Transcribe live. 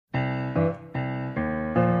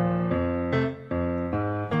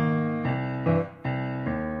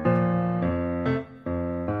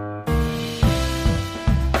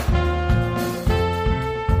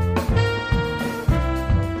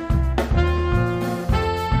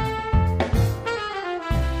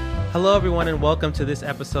Hello, everyone, and welcome to this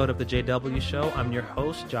episode of the JW Show. I'm your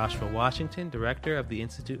host, Joshua Washington, director of the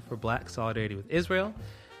Institute for Black Solidarity with Israel,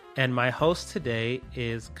 and my host today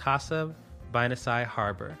is Kasa Binasai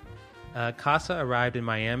Harbor. Kasa arrived in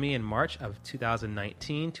Miami in March of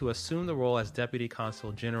 2019 to assume the role as Deputy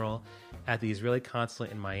Consul General at the Israeli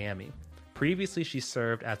Consulate in Miami. Previously, she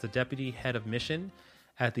served as the Deputy Head of Mission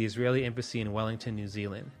at the Israeli Embassy in Wellington, New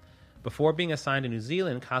Zealand. Before being assigned to New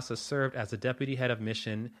Zealand, Kasa served as the Deputy Head of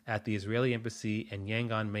Mission at the Israeli Embassy in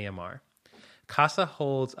Yangon, Myanmar. Kasa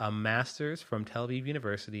holds a master's from Tel Aviv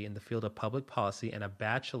University in the field of public policy and a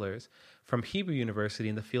bachelor's from Hebrew University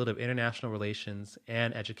in the field of international relations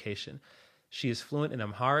and education. She is fluent in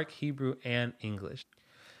Amharic, Hebrew, and English.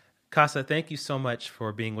 Kasa, thank you so much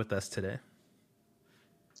for being with us today.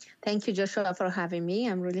 Thank you, Joshua, for having me.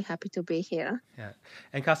 I'm really happy to be here. Yeah.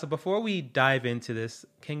 And Kasa, before we dive into this,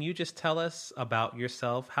 can you just tell us about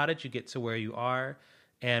yourself? How did you get to where you are,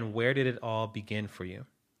 and where did it all begin for you?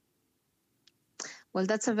 Well,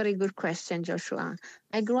 that's a very good question, Joshua.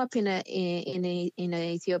 I grew up in a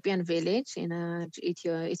Ethiopian village, in a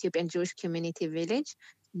Ethiopian Jewish community village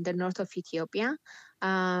in the north of Ethiopia.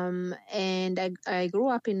 And I grew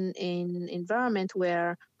up in environment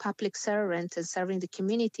where public servant and serving the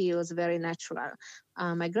community was very natural.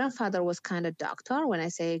 My grandfather was kind of doctor. When I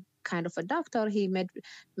say kind of a doctor, he made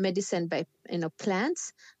medicine by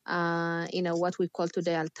plants, what we call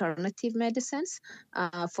today alternative medicines.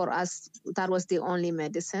 For us, that was the only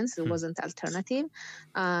medicines. It wasn't alternative.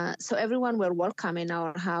 So everyone were welcome in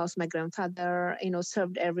our house. My grandfather,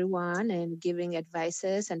 served everyone and giving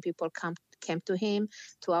advices, and people came to him,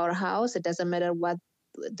 to our house. It doesn't matter what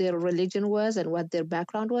their religion was and what their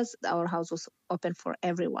background was. Our house was open for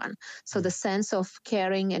everyone. So the sense of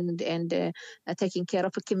caring and taking care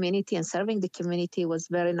of a community and serving the community was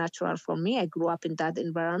very natural for me. I grew up in that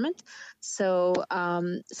environment. So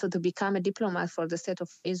to become a diplomat for the state of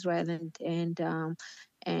Israel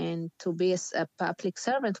and to be a public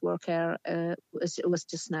servant worker, it was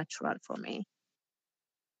just natural for me.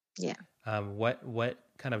 Yeah. What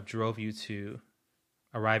kind of drove you to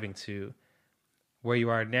arriving to where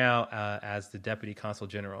you are now as the Deputy Consul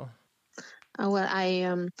General? Well,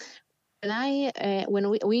 when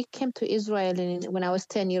we came to Israel when I was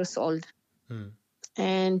 10 years old,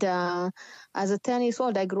 and as a 10 years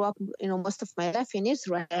old, I grew up, most of my life in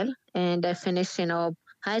Israel, and I finished,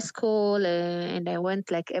 high school, and I went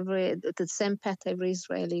the same path every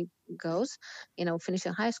Israeli goes,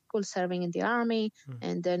 finishing high school, serving in the army,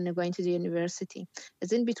 and then going to the university.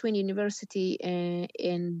 As in between university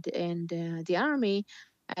and the army,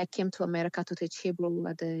 I came to America to teach Hebrew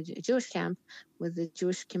at the Jewish camp with the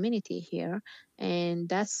Jewish community here. And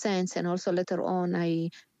that sense, and also later on,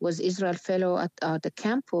 I was Israel Fellow at the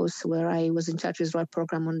campus where I was in charge of Israel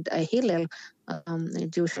program on Hillel, a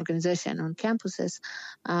Jewish organization on campuses.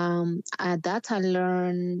 At that, I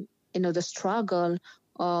learned, the struggle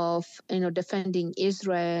of, defending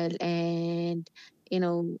Israel and,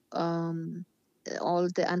 all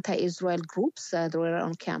the anti-Israel groups that were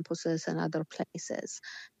on campuses and other places.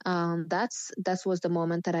 That was the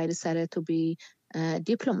moment that I decided to be a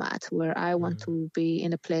diplomat, where I want to be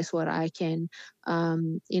in a place where I can,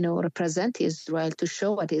 represent Israel, to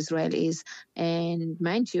show what Israel is. And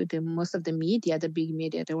mind you, most of the media, the big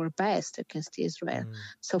media, they were biased against Israel.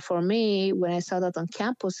 So for me, when I saw that on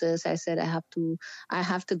campuses, I said I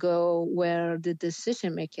have to go where the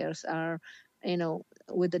decision makers are,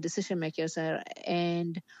 with the decision makers are,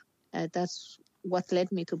 and that's what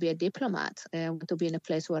led me to be a diplomat, to be in a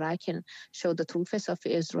place where I can show the true face of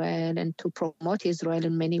Israel and to promote Israel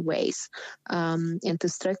in many ways, and to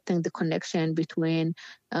strengthen the connection between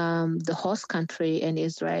the host country and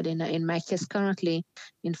Israel. In my case, currently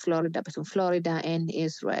in Florida, between Florida and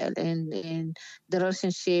Israel, and the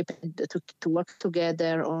relationship to work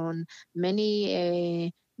together on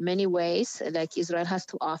many ways, like Israel has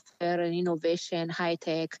to offer an innovation, high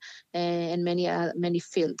tech, and many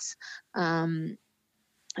fields. And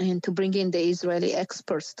to bring in the Israeli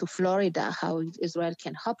experts to Florida, how Israel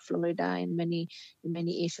can help Florida in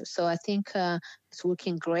many issues. So I think it's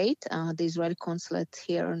working great. The Israeli consulate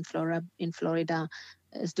here in Florida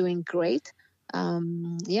is doing great.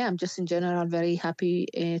 I'm just in general very happy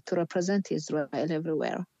to represent Israel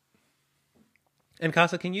everywhere. And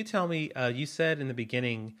Kasa, can you tell me, you said in the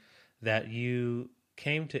beginning that you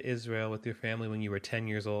came to Israel with your family when you were 10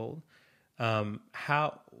 years old.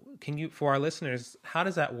 How can you, for our listeners, how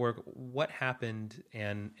does that work? What happened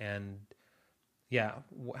and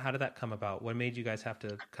how did that come about? What made you guys have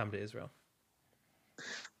to come to Israel?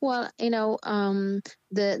 Well,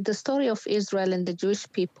 the story of Israel and the Jewish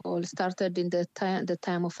people started in the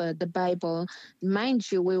time of the Bible.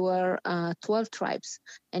 Mind you, we were 12 tribes,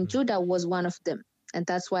 and Judah was one of them. And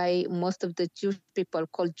that's why most of the Jewish people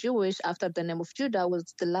called Jewish after the name of Judah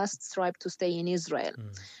was the last tribe to stay in Israel.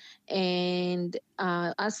 And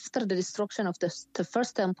after the destruction of the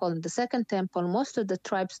first temple and the second temple, most of the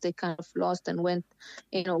tribes, they kind of lost and went,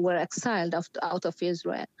 were exiled out of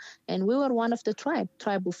Israel. And we were one of the tribe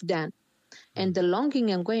of Dan. And the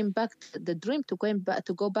longing and going back, the dream to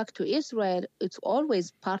go back to Israel, it's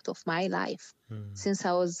always part of my life since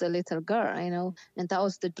I was a little girl, and that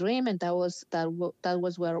was the dream, and that was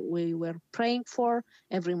where we were praying for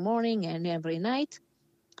every morning and every night.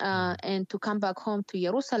 And to come back home to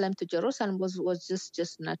Jerusalem was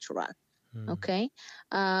just natural. Okay.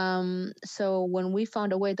 So when we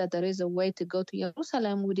found a way that there is a way to go to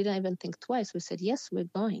Jerusalem, we didn't even think twice. We said, yes, we're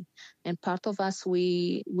going. And part of us,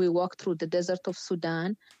 we walked through the desert of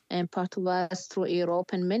Sudan, and part of us through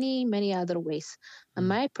Europe, and many, many other ways. And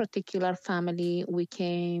my particular family, we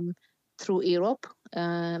came through Europe,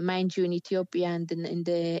 mind you, in Ethiopia, and in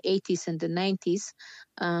the 80s and the 90s.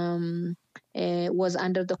 Was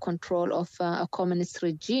under the control of a communist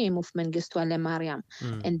regime of Mengistu Haile Mariam,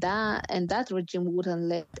 and that regime wouldn't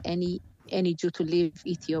let any Jew to leave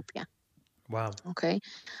Ethiopia. Wow. Okay,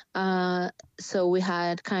 so we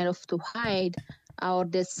had kind of to hide our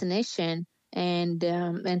destination and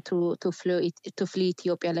to flee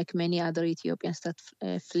Ethiopia, like many other Ethiopians that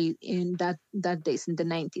flee in that days, in the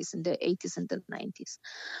 90s, in the 80s and the 90s.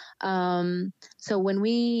 So when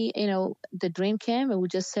we, the dream came, and we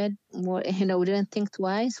just said, we didn't think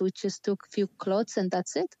twice. We just took a few clothes and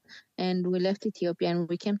that's it. And we left Ethiopia and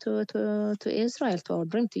we came to Israel, to our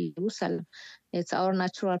dream, to Jerusalem. It's our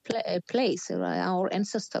natural place, our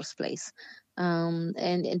ancestors' place. And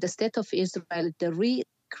in the state of Israel, the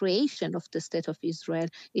recreation of the state of Israel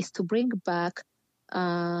is to bring back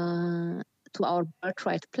to our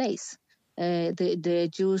birthright place. The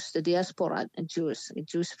Jews, the diaspora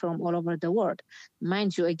Jews from all over the world.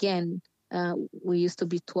 Mind you, again, we used to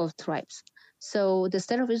be 12 tribes. So the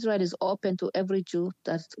state of Israel is open to every Jew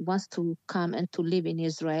that wants to come and to live in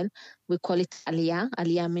Israel. We call it Aliyah.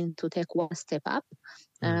 Aliyah means to take one step up,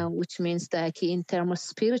 which means that in terms of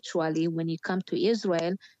spiritually, when you come to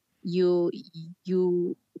Israel, you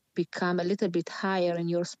become a little bit higher in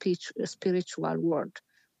your spiritual world,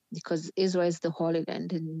 because Israel is the Holy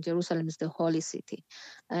Land and Jerusalem is the holy city.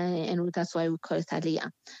 And that's why we call it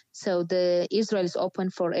Aliyah. So the Israel is open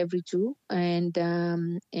for every Jew and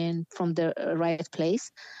from the right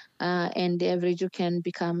place. And every Jew can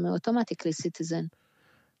become automatically citizen.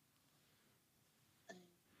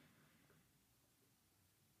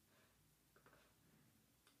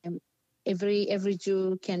 Every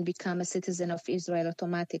Jew can become a citizen of Israel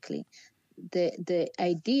automatically. The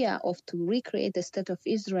idea of to recreate the state of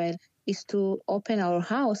Israel is to open our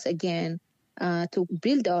house again, to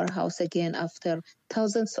build our house again after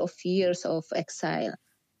thousands of years of exile.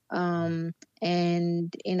 And,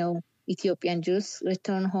 Ethiopian Jews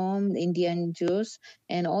return home, Indian Jews,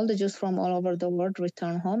 and all the Jews from all over the world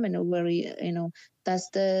return home. And that's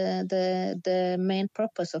the main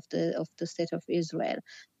purpose of the state of Israel,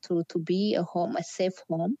 to be a home, a safe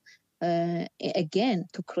home, again,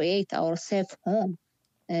 to create our safe home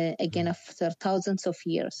again after thousands of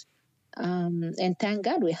years. And thank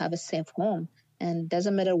God we have a safe home. And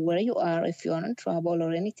doesn't matter where you are, if you are in trouble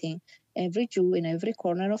or anything, every Jew in every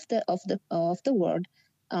corner of the world,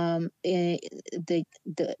 the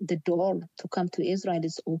door to come to Israel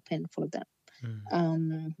is open for them.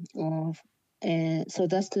 So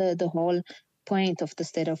that's the whole point of the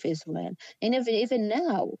state of Israel. And even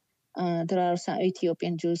now, there are some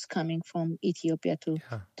Ethiopian Jews coming from Ethiopia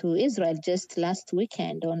to Israel. Just last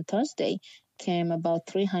weekend on Thursday came about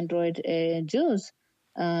 300 Jews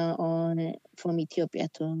from Ethiopia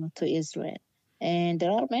to Israel. And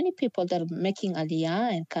there are many people that are making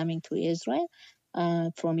Aliyah and coming to Israel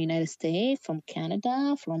from United States, from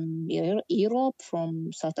Canada, from Europe,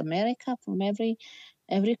 from South America, from every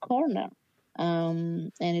corner.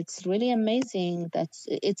 And it's really amazing that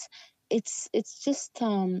it's just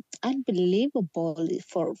unbelievable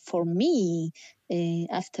for me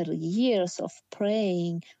after years of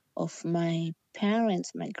praying, of my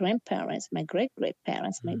parents, my grandparents, my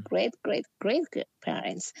great-great-parents, my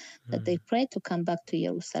great-great-great-parents, that they prayed to come back to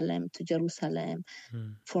Jerusalem.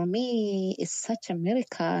 For me, it's such a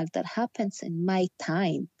miracle that happens in my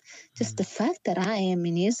time. Just the fact that I am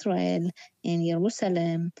in Israel, in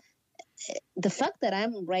Jerusalem, the fact that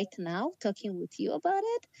I'm right now talking with you about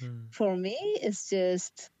it, for me, is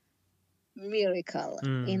just miracle,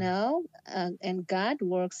 and God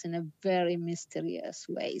works in a very mysterious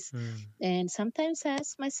ways. And sometimes I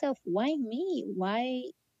ask myself, why me? Why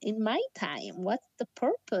in my time? What's the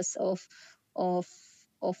purpose of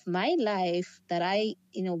of my life that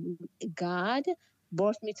God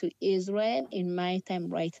brought me to Israel in my time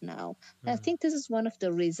right now. I think this is one of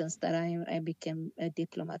the reasons that I became a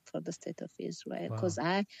diplomat for the state of Israel, because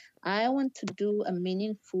I want to do a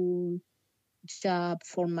meaningful job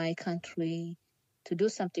for my country, to do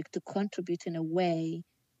something to contribute in a way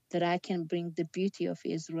that I can bring the beauty of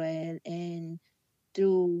Israel and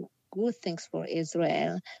do good things for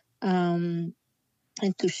Israel, and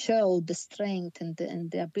to show the strength and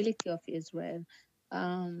the ability of Israel.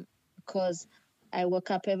 Because I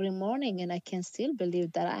wake up every morning and I can still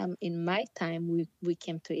believe that I'm in my time we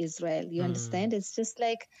came to Israel. You understand? It's just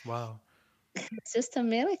like, wow. it's just a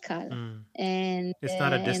miracle. And It's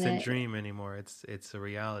not a distant dream anymore. It's a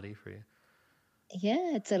reality for you.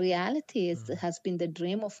 Yeah, it's a reality. It has been the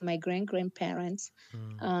dream of my grandparents,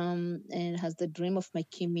 and has the dream of my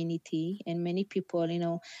community. And many people,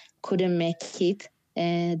 couldn't make it,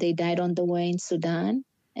 and they died on the way in Sudan,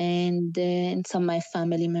 and some of my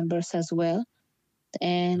family members as well.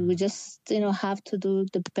 And we just, have to do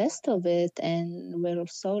the best of it. And we're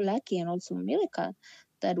so lucky, and also a miracle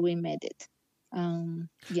that we made it.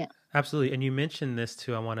 Yeah. Absolutely. And you mentioned this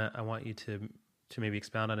too. I want you to maybe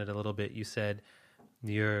expound on it a little bit. You said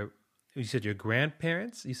your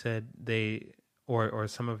grandparents, you said they or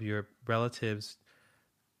some of your relatives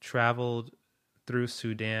traveled through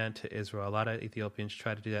Sudan to Israel. A lot of Ethiopians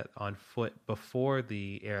try to do that on foot before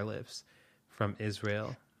the airlifts from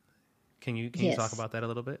Israel. Can you talk about that a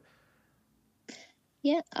little bit?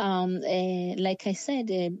 Yeah, like I said,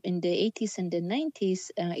 in the 80s and the 90s,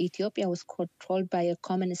 Ethiopia was controlled by a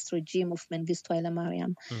communist regime of Mengistu Haile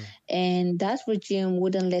Mariam. And that regime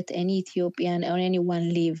wouldn't let any Ethiopian or anyone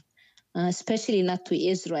leave, especially not to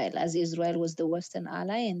Israel, as Israel was the Western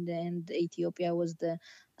ally and Ethiopia was the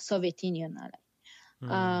Soviet Union ally.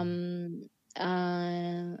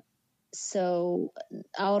 So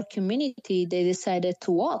our community, they decided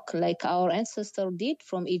to walk like our ancestors did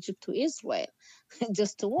from Egypt to Israel,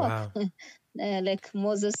 just to walk. Wow. Like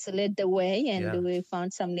Moses led the way, and we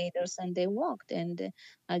found some leaders, and they walked. And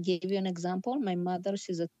I'll give you an example. My mother,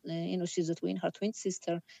 she's a twin. Her twin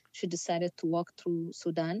sister, she decided to walk through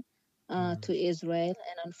Sudan to Israel,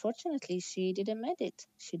 and unfortunately, she didn't make it.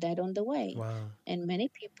 She died on the way. Wow. And many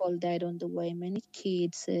people died on the way. Many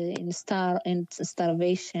kids in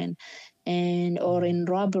starvation, or in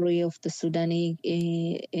robbery of the Sudani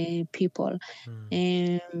people,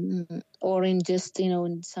 or in just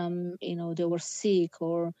in some they were sick,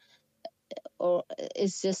 or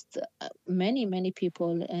it's just many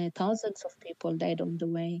people, thousands of people died on the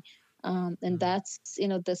way. And that's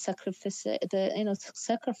the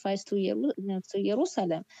sacrifice to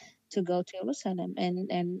Jerusalem, to go to Jerusalem,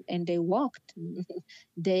 and they walked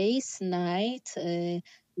days, nights,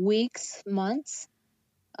 weeks, months,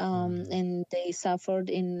 and they suffered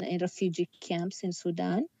in refugee camps in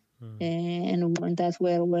Sudan. And that's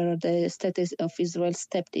where the state of Israel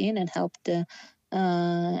stepped in and helped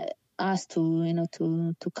us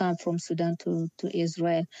to come from Sudan to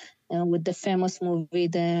Israel, with the famous movie,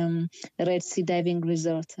 the Red Sea Diving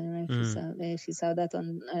Resort. I don't know if you saw that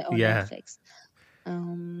on Netflix.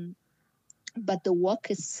 But the work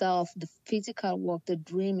itself, the physical work, the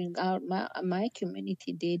dreaming, my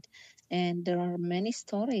community did, and there are many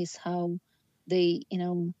stories how they,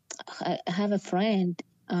 I have a friend.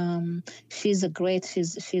 She's a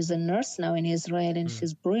nurse now in Israel, and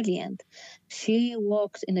she's brilliant. She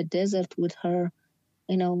walked in the desert with her,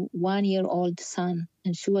 1-year-old son,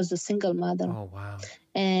 and she was a single mother. Oh, wow.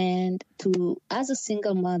 And as a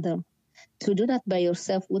single mother, to do that by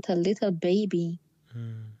yourself with a little baby,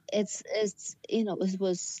 it's it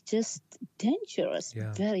was just dangerous,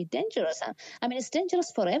 very dangerous. I mean, it's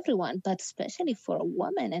dangerous for everyone, but especially for a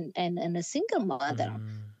woman and a single mother.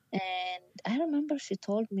 And I remember she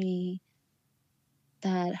told me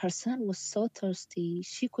that her son was so thirsty,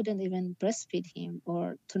 she couldn't even breastfeed him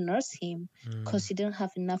or to nurse him because she didn't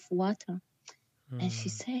have enough water. And she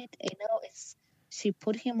said, she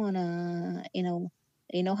put him on a,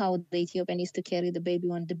 how the Ethiopian used to carry the baby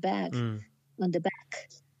on the back,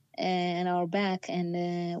 and our back, and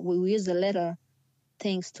we use the leather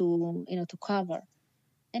things to cover.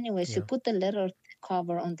 Anyway, she put the leather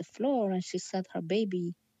cover on the floor, and she set her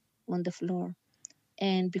baby on the floor.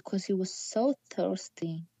 And because he was so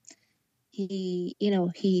thirsty, he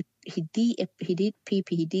did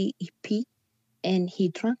pee, and he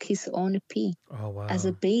drank his own pee. Oh, wow. As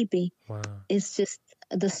a baby. Wow. It's just,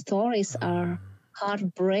 the stories are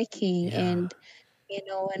heartbreaking. Yeah. And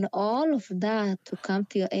and all of that to come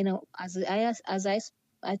to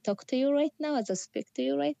I talk to you right now, as I speak to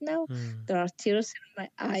you right now, there are tears in my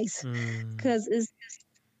eyes because it's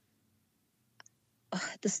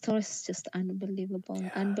the story is just unbelievable,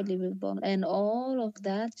 unbelievable, and all of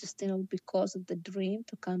that just because of the dream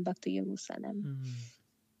to come back to Jerusalem.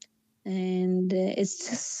 And it's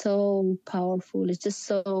just so powerful. It's just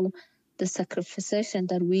so the sacrifice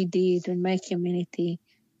that we did in my community.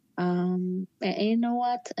 And you know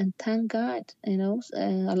what? And thank God,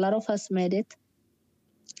 a lot of us made it.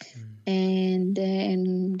 And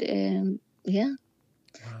yeah.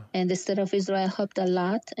 Wow. And the state of Israel helped a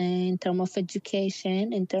lot in terms of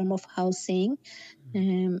education, in terms of housing.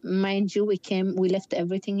 Mind you, we left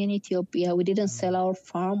everything in Ethiopia. We didn't sell our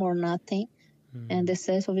farm or nothing. And the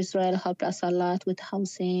state of Israel helped us a lot with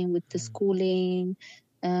housing, with the schooling,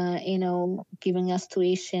 giving us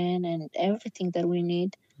tuition and everything that we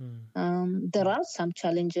need. There are some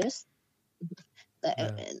challenges.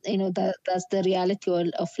 That's the reality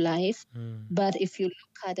of life. But if you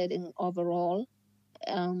look at it in overall,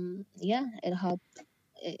 it helped.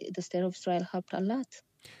 The state of Israel helped a lot.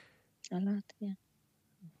 Yeah.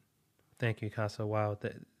 Thank you, Kasa. Wow,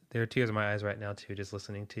 there are tears in my eyes right now too, just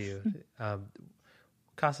listening to you.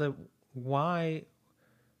 Kasa, why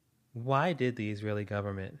did the Israeli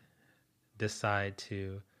government decide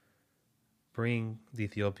to bring the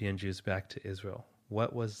Ethiopian Jews back to Israel?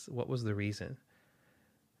 What was the reason?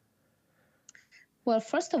 Well,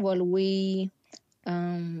 first of all, we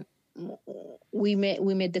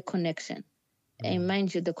made the connection. And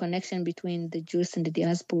mind you, the connection between the Jews in the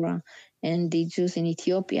diaspora and the Jews in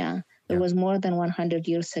Ethiopia, it was more than 100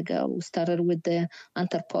 years ago. We started with the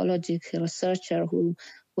anthropologic researcher who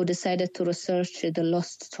decided to research the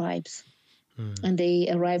lost tribes. And they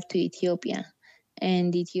arrived to Ethiopia.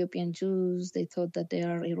 And the Ethiopian Jews, they thought that they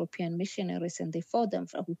are European missionaries, and they fought them.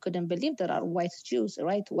 Who couldn't believe there are white Jews,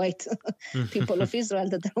 right? White people of Israel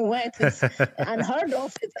that are white. It's unheard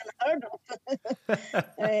of. It's unheard of.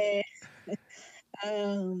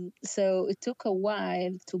 So it took a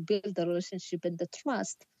while to build the relationship and the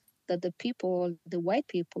trust that the white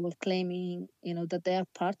people are claiming, that they are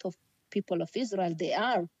part of people of Israel. They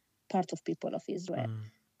are part of people of Israel.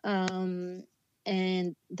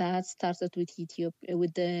 And that started with Ethiopia,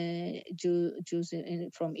 with the Jews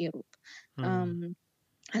from Europe.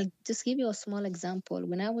 I'll just give you a small example.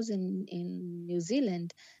 When I was in New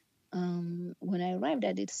Zealand, when I arrived,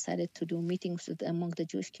 I decided to do meetings among the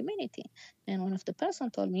Jewish community. And one of the person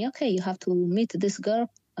told me, okay, you have to meet this girl.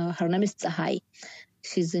 Her name is Zahai.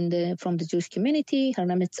 She's from the Jewish community. Her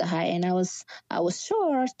name is Zahai. And I was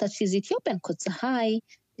sure that she's Ethiopian because Zahai,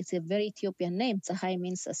 it's a very Ethiopian name. Zahai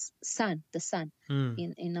means sun, the sun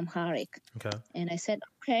in Amharic. Okay. And I said,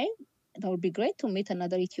 okay, that would be great to meet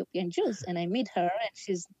another Ethiopian Jews. And I meet her, and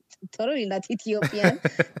she's totally not Ethiopian.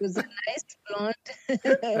 She was a nice blonde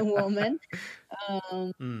woman.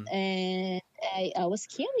 And I was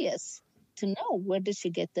curious to know where did she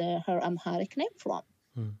get her Amharic name from.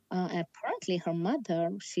 Apparently, her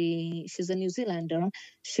mother, she's a New Zealander.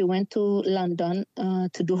 She went to London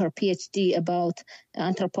to do her PhD about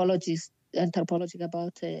anthropology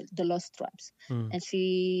about the lost tribes, and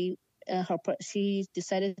she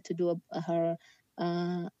decided to do her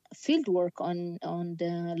field work on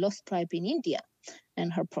the lost tribe in India.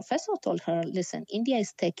 And her professor told her, listen, India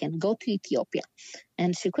is taken, go to Ethiopia.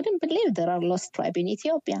 And she couldn't believe there are lost tribe in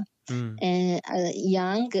Ethiopia. And a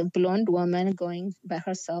young blonde woman going by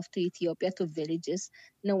herself to Ethiopia, to villages.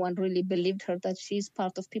 No one really believed her that she's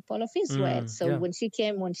part of people of Israel. So when she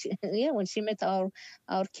came, when she met our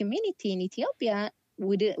community in Ethiopia,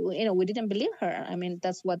 we didn't believe her. I mean,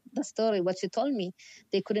 that's what the story, what she told me.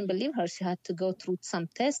 They couldn't believe her. She had to go through some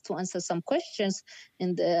tests to answer some questions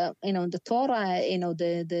in the, the Torah,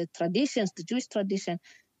 the traditions, the Jewish tradition,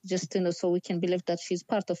 just, so we can believe that she's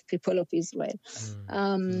part of people of Israel.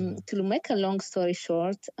 To make a long story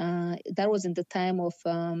short, that was in the time of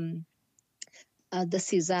the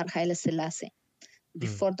Caesar Haile Selassie,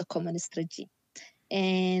 before the communist regime.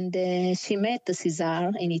 And she met the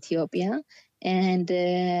Caesar in Ethiopia, and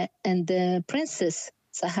the princess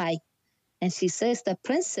Sahai. And she says the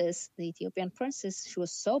Ethiopian princess, she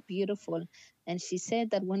was so beautiful. And she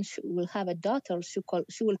said that when she will have a daughter, she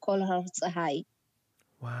will call her Sahai.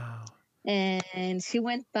 Wow. And she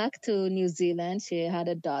went back to New Zealand. She had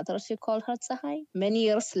a daughter. She called her Sahai. Many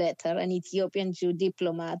years later, an Ethiopian Jew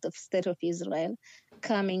diplomat of State of Israel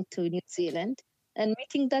coming to New Zealand and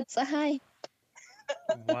meeting that Sahai.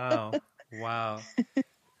 Wow. Wow.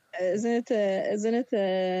 Isn't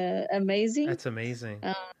it amazing? That's amazing.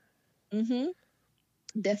 Mm-hmm.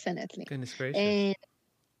 Definitely. Goodness gracious. And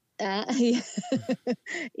yeah.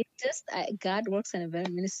 It's just God works in a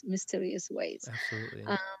very mysterious ways. Absolutely.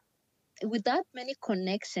 Without many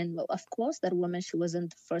connection, well, of course, that woman, she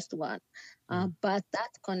wasn't the first one, but that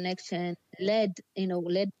connection led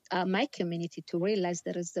my community to realize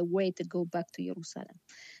there is a way to go back to Jerusalem.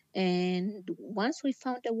 And once we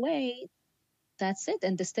found a way, that's it.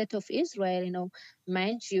 And the state of Israel,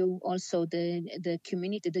 mind you, also the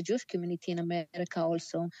community, the Jewish community in America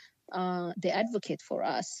also, they advocate for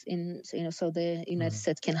us so the United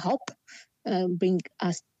States can help bring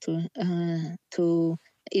us to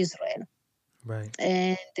Israel. Right.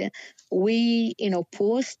 And we,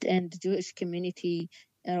 pushed, and the Jewish community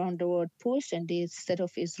around the world pushed, and the state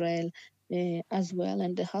of Israel as well,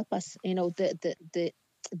 and they help us.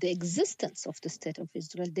 The existence of the state of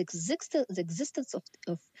Israel, the existence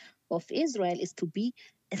of Israel is to be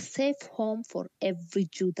a safe home for every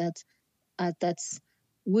Jew that's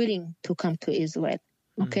willing to come to Israel.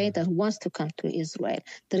 Okay, that wants to come to Israel.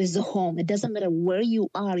 There is a home. It doesn't matter where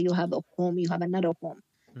you are. You have a home. You have another home.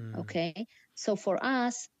 Okay, so for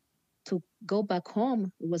us to go back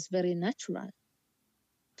home was very natural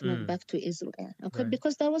to move back to Israel. Okay,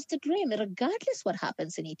 because that was the dream, regardless what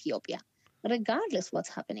happens in Ethiopia. Regardless what's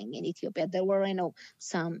happening in Ethiopia, there were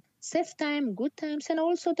some safe time, good times, and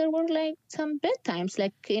also there were like some bad times,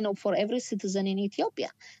 like for every citizen in Ethiopia.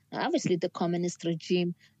 Obviously, the communist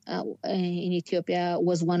regime in Ethiopia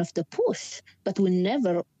was one of the push, but we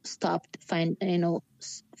never stopped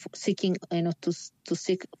seeking to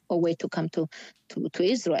seek a way to come to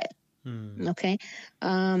Israel. Okay,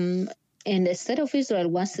 and the state of Israel,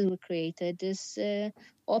 once it was created, this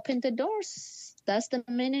opened the doors. That's the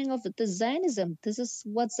meaning of the Zionism. This is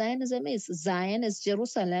what Zionism is. Zion is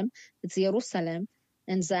Jerusalem. It's Jerusalem,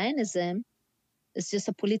 and Zionism is just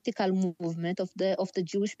a political movement of the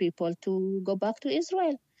Jewish people to go back to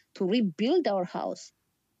Israel, to rebuild our house.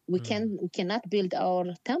 We cannot build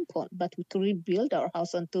our temple, but to rebuild our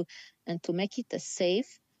house and to make it a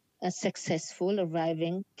safe, a successful, a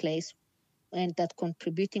thriving place, and that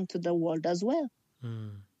contributing to the world as well.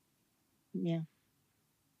 Yeah.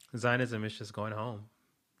 Zionism is just going home.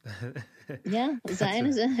 Yeah,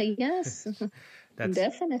 Zionism, yes, that's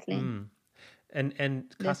definitely.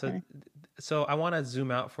 And Kasa, so I want to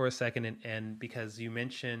zoom out for a second, and because you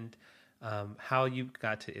mentioned how you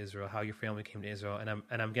got to Israel, how your family came to Israel,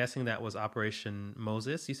 and I'm guessing that was Operation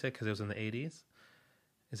Moses. You said because it was in the 80s.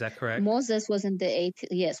 Is that correct? Moses was in the 80s.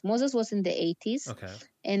 Yes, Moses was in the 80s. Okay.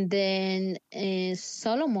 And then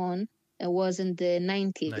Solomon was in the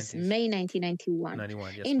 90s. May 1991.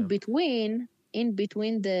 91, yes, in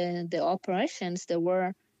between the operations, there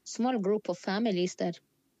were small group of families that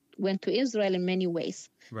went to Israel in many ways.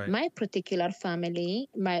 Right. My particular family,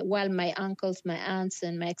 my uncles, my aunts,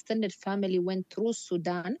 and my extended family went through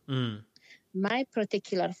Sudan. My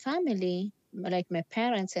particular family, like my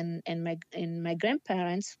parents and my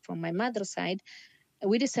grandparents from my mother's side,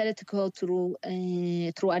 we decided to go through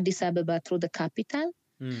Addis Ababa, through the capital.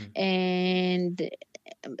 And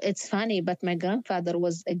it's funny, but my grandfather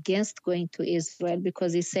was against going to Israel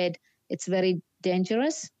because he said it's very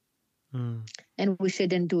dangerous and we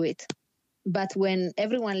shouldn't do it. But when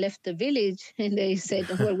everyone left the village, and they said,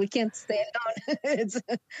 well, we can't stay alone. it's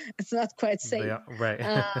not quite safe. Yeah, right.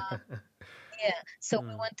 Yeah. So we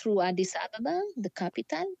went through Addis Ababa, the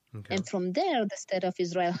capital. Okay. And from there, the state of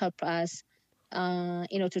Israel helped us,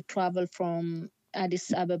 to travel from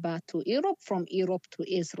Addis Ababa to Europe, from Europe to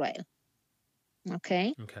Israel.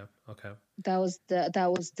 Okay. That was the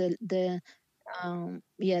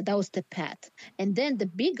path. And then the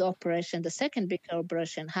big operation, the second big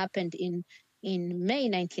operation, happened in May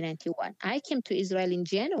 1991. I came to Israel in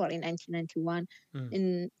January 1991,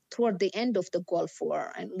 toward the end of the Gulf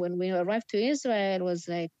War. And when we arrived to Israel, it was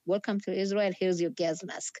like, welcome to Israel, here's your gas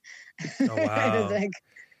mask. Oh, wow. It was like,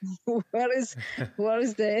 it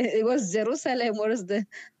was Jerusalem, where is the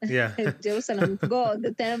Jerusalem, God,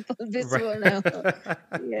 the temple, visible now.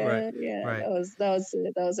 Yeah, right.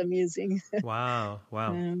 That was amusing. Wow.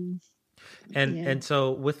 And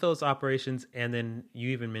so with those operations, and then you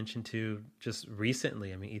even mentioned too, just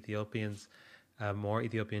recently, I mean, Ethiopians, more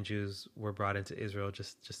Ethiopian Jews were brought into Israel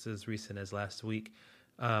just as recent as last week.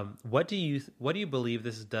 What do you believe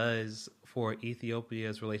this does for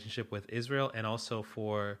Ethiopia's relationship with Israel, and also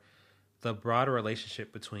for the broader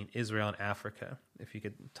relationship between Israel and Africa? If you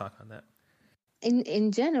could talk on that.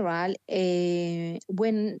 In general,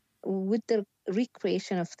 when with the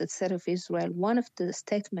recreation of the state of Israel, one of the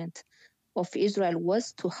statements of Israel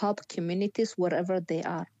was to help communities wherever they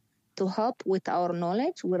are, to help with our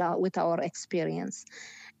knowledge, with our experience.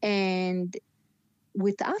 And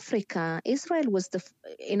with Africa, Israel was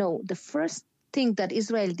the first thing that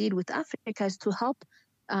Israel did with Africa is to help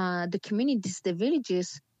the communities, the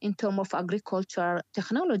villages, in terms of agriculture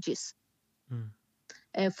technologies.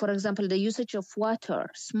 For example, the usage of water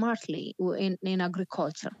smartly in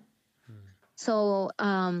agriculture. So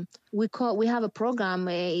we have a program,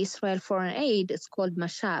 Israel Foreign Aid. It's called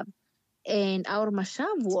Mashab, and our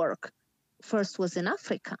Mashab work first was in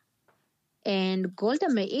Africa. And Golda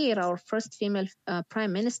Meir, our first female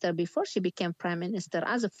prime minister, before she became prime minister,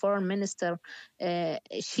 as a foreign minister,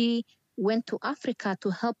 she went to Africa to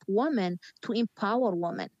help women, to empower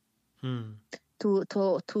women, to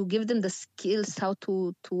give them the skills how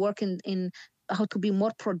to work in how to be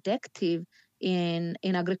more productive in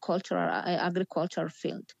agricultural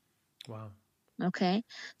field. Wow. Okay,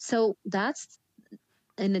 so that's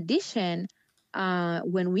in addition.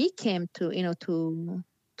 When we came to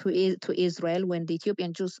Israel, when the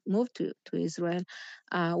Ethiopian Jews moved to Israel,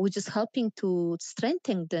 we're just helping to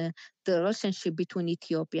strengthen the relationship between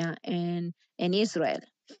Ethiopia and Israel.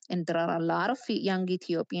 And there are a lot of young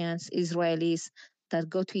Ethiopians, Israelis, that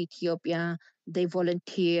go to Ethiopia. They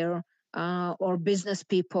volunteer, or business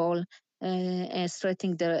people, and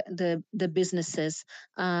starting the businesses.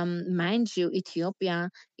 Mind you, Ethiopia,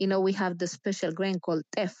 we have the special grain called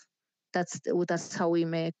teff. That's how we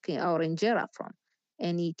make our injera from.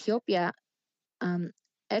 And Ethiopia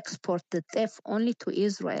export the teff only to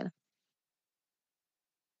Israel.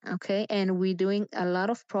 Okay, and we're doing a lot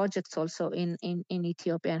of projects also in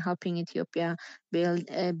Ethiopia and helping Ethiopia build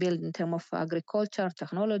in terms of agriculture,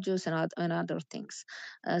 technologies, and other things.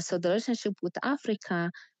 So the relationship with Africa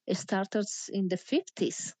started in the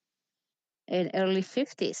 50s, in early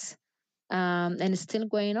 50s. And it's still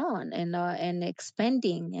going on and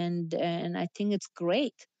expanding, and I think it's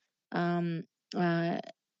great that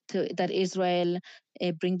Israel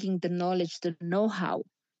bringing the knowledge, the know-how,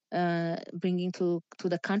 bringing to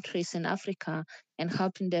the countries in Africa and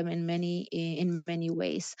helping them in many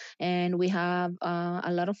ways. And we have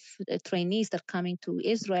a lot of trainees that are coming to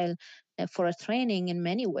Israel for a training in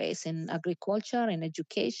many ways, in agriculture, in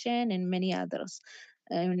education, and many others,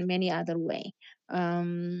 in many other way.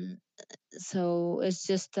 So it's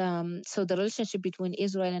just so the relationship between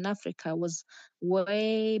Israel and Africa was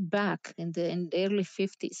way back in the early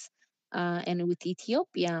 50s, and with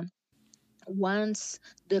Ethiopia, once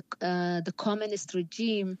the communist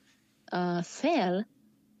regime fell,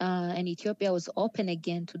 and Ethiopia was open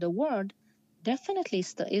again to the world, definitely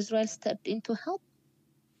Israel stepped in to help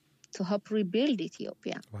rebuild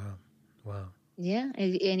Ethiopia. Wow. Yeah,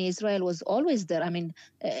 and Israel was always there. I mean,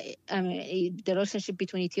 the relationship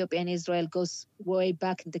between Ethiopia and Israel goes way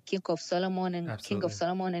back in the King of Solomon and Absolutely. King of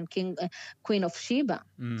Solomon and Queen of Sheba.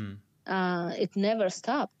 It never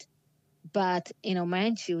stopped. But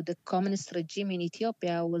mind you, the communist regime in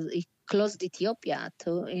Ethiopia it closed Ethiopia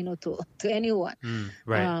to anyone.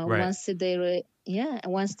 Right. Once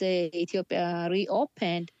the Ethiopia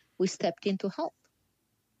reopened, we stepped in to help.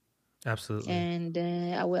 Absolutely. And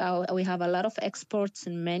we have a lot of experts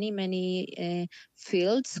in many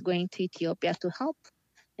fields going to Ethiopia to help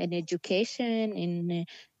in education, in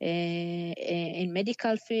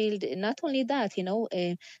medical field. Not only that,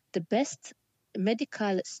 the best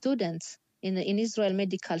medical students in Israel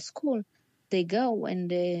medical school, they go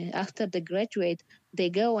and after they graduate, they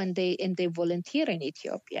go and they volunteer in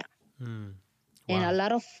Ethiopia. Wow. And a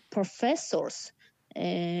lot of professors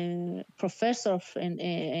in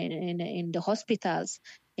the hospitals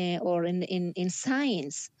or in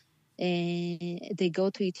science, they go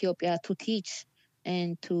to Ethiopia to teach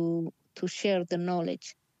and to share the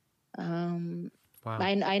knowledge. Wow.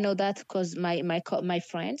 I know that because my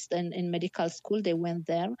friends in medical school, they went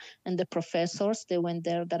there, and the professors, they went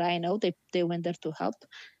there that I know, they went there to help,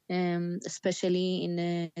 especially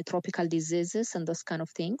in tropical diseases and those kind of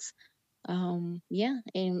things. And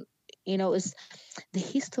it's the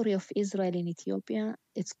history of Israel in Ethiopia.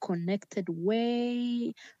 It's connected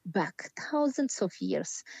way back thousands of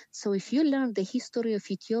years. So if you learn the history of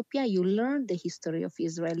Ethiopia, you learn the history of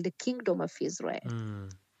Israel, the kingdom of Israel.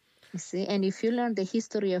 You see, and if you learn the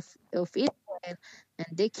history of Israel and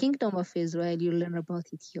the kingdom of Israel, you learn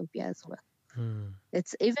about Ethiopia as well.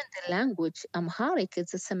 It's even the language, Amharic,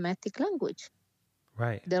 it's a Semitic language.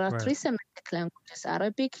 Right. There are three Semitic languages: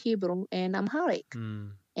 Arabic, Hebrew, and Amharic.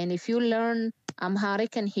 And if you learn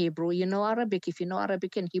Amharic and Hebrew, you know Arabic. If you know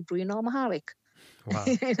Arabic and Hebrew, you know Amharic. Wow.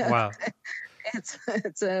 Wow.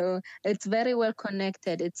 It's very well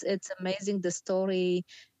connected. It's amazing, the story.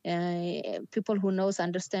 People who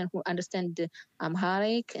understand the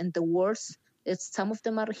Amharic and the words. Some of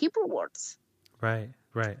them are Hebrew words. Right.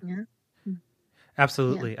 Yeah.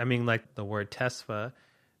 Absolutely. I mean, like the word tesva,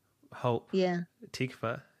 hope, Yeah.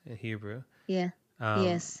 tikva in Hebrew. Yeah.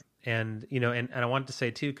 Yes. And, you know, and I wanted to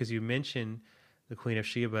say too, because you mentioned the Queen of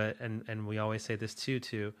Sheba, and we always say this too,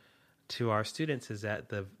 to our students, is that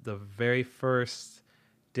the very first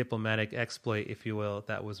diplomatic exploit, if you will,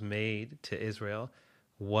 that was made to Israel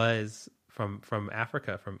was from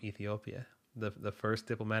Africa, from Ethiopia. The first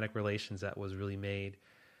diplomatic relations that was really made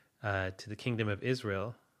to the kingdom of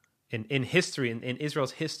Israel in history, in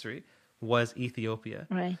Israel's history, was Ethiopia.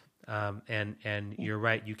 Right. And you're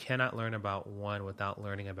right. You cannot learn about one without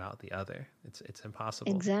learning about the other. It's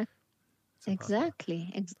impossible.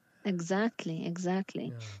 Exactly. Yeah.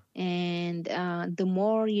 And the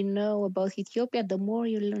more you know about Ethiopia, the more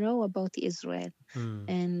you know about Israel.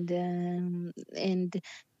 And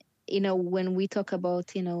you know, when we talk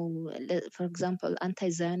about, you know, for example,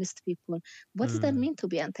 anti-Zionist people, what does that mean to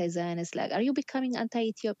be anti-Zionist? Like, are you becoming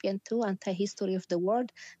anti-Ethiopian too, anti-history of the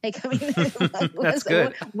world? Like, I mean, that's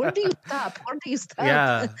good. Where do you stop? Where do you stop?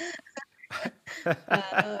 Yeah.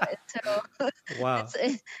 Wow.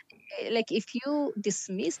 Like, if you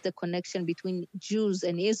dismiss the connection between Jews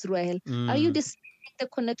and Israel, are you dismissing the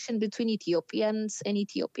connection between Ethiopians and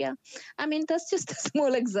Ethiopia? I mean, that's just a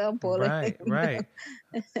small example. Right.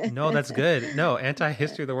 No, that's good. No,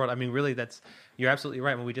 anti-history of the world. I mean, really, you're absolutely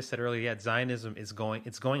right. When we just said earlier, Zionism is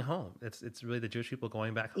going home. It's really the Jewish people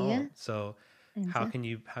going back home. Yeah. So how can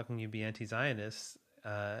you be anti-Zionist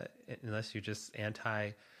unless you're just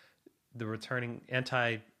anti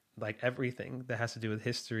like everything that has to do with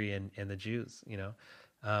history and the Jews, you know?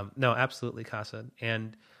 No, absolutely, Kasa.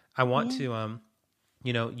 And I want to,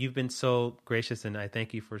 you know, you've been so gracious, and I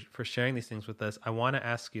thank you for sharing these things with us. I want to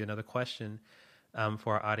ask you another question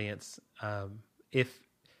for our audience. If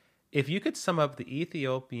you could sum up the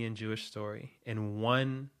Ethiopian Jewish story in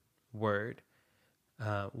one word,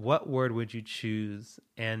 what word would you choose?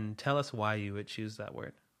 And tell us why you would choose that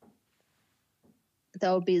word.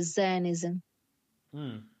 That would be Zionism.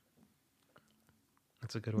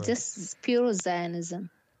 That's a good word. Just pure Zionism.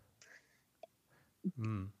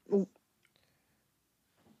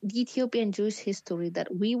 The Ethiopian Jewish history, that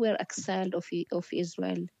we were exiled of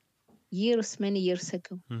Israel many years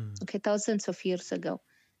ago, thousands of years ago.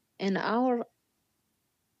 And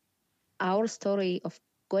our story of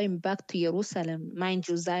going back to Jerusalem, mind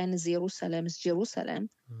you, Zion is Jerusalem,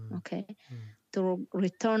 to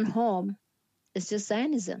return home, is just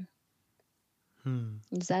Zionism.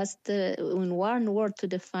 That's in one word to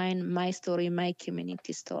define my story, my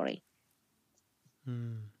community story.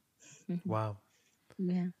 Wow.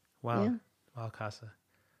 Yeah. Wow. Yeah. Wow, Kasa.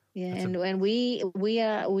 Yeah, and when we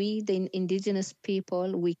the indigenous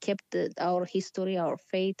people, we kept our history, our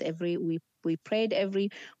faith. We prayed every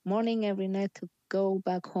morning, every night to go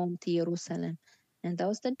back home to Jerusalem, and that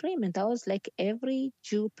was the dream, and that was like every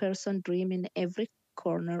Jew person dream in every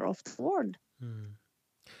corner of the world.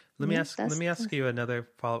 Let me ask you another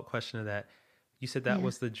follow-up question to that. You said that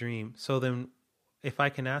was the dream. So then, if I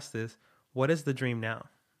can ask this, what is the dream now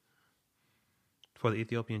for the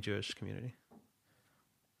Ethiopian Jewish community?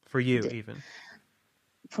 For you, even.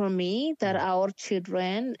 For me, that our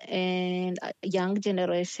children and young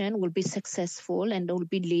generation will be successful and will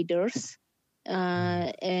be leaders,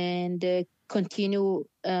 and continue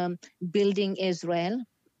building Israel,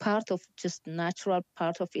 part of just natural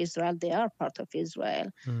part of Israel. They are part of Israel,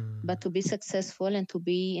 but to be successful and to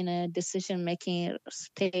be in a decision-making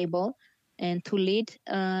table and to lead,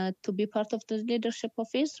 to be part of the leadership of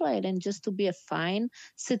Israel, and just to be a fine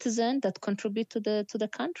citizen that contribute to the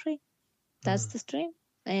country. That's the dream.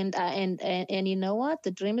 And you know what? The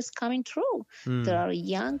dream is coming true. There are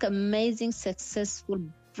young, amazing, successful,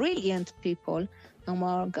 brilliant people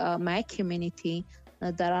among my community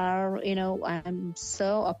that are, you know, I'm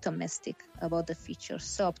so optimistic about the future.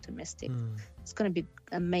 So optimistic. It's going to be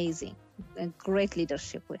amazing. A great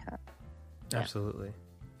leadership we have. Absolutely.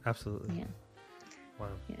 Absolutely. Yeah. Wow.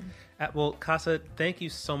 Yeah. Well, Kasa, thank you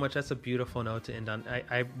so much. That's a beautiful note to end on.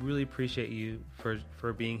 I really appreciate you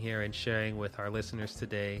for being here and sharing with our listeners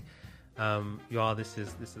today. Y'all, this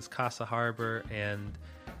is Kasa Harbor, and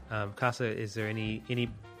Kasa, is there any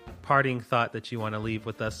parting thought that you want to leave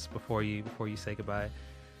with us before you say goodbye?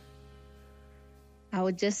 I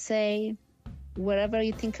would just say, wherever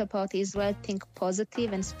you think about Israel, think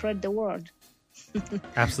positive and spread the word.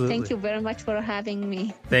 Absolutely. Thank you very much for having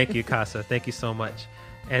me. Thank you, Kasa. Thank you so much.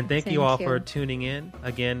 And thank you all for tuning in.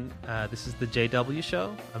 Again, this is the JW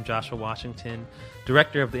Show. I'm Joshua Washington,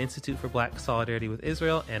 Director of the Institute for Black Solidarity with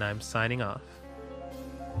Israel, and I'm signing off.